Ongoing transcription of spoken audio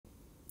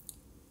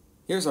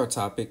Here's our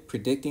topic,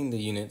 predicting the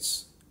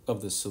units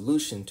of the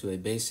solution to a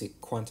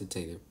basic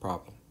quantitative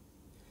problem.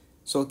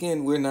 So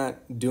again, we're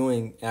not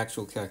doing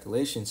actual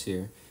calculations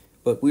here,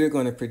 but we're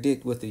going to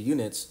predict what the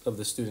units of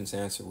the student's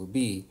answer will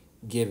be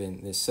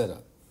given this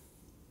setup.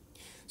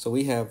 So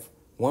we have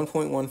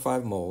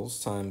 1.15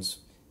 moles times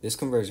this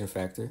conversion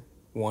factor,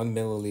 1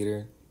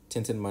 milliliter,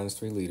 10 to the minus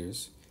 3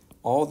 liters,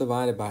 all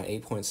divided by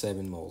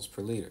 8.7 moles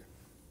per liter.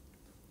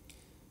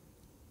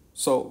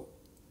 So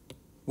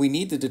we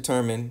need to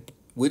determine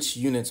which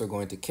units are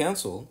going to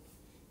cancel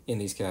in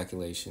these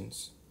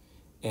calculations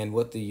and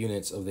what the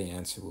units of the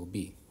answer will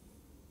be.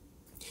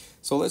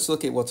 So let's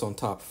look at what's on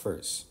top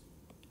first.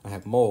 I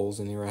have moles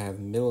and here I have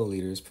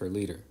milliliters per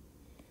liter.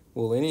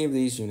 Will any of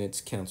these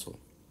units cancel?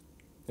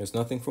 There's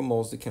nothing for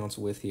moles to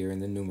cancel with here in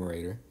the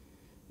numerator,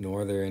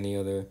 nor are there any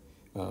other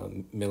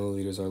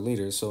milliliters or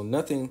liters, so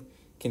nothing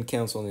can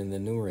cancel in the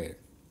numerator.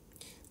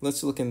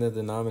 Let's look in the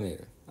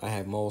denominator. I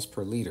have moles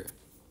per liter.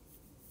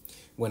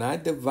 When I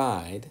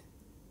divide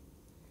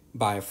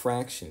by a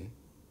fraction,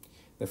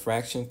 the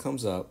fraction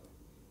comes up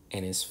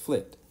and is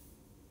flipped.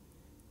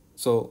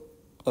 So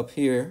up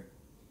here,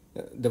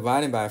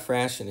 dividing by a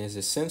fraction is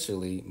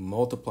essentially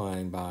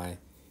multiplying by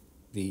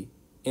the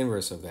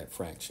inverse of that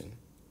fraction.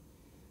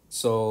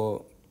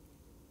 So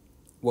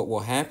what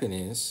will happen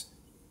is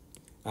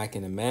I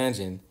can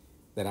imagine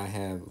that I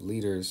have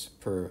liters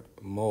per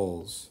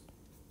moles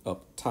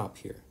up top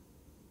here.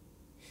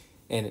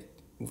 And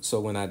so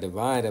when I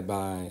divide it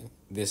by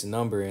this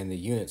number and the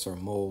units are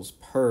moles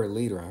per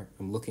liter,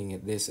 I'm looking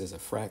at this as a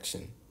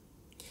fraction,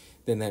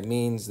 then that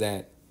means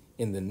that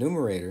in the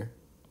numerator,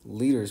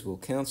 liters will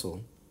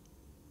cancel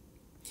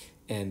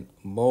and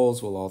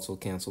moles will also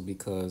cancel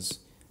because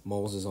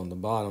moles is on the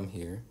bottom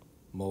here.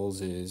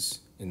 Moles is,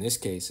 in this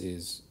case,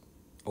 is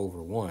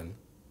over 1.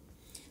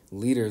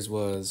 Liters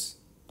was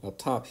up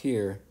top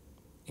here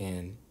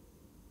and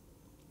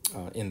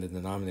in the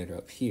denominator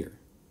up here.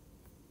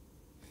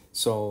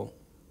 So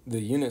the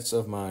units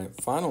of my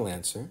final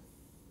answer,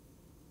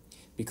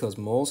 because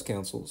moles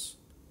cancels,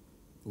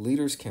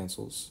 liters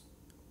cancels,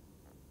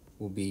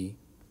 will be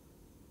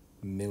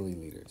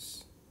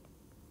milliliters.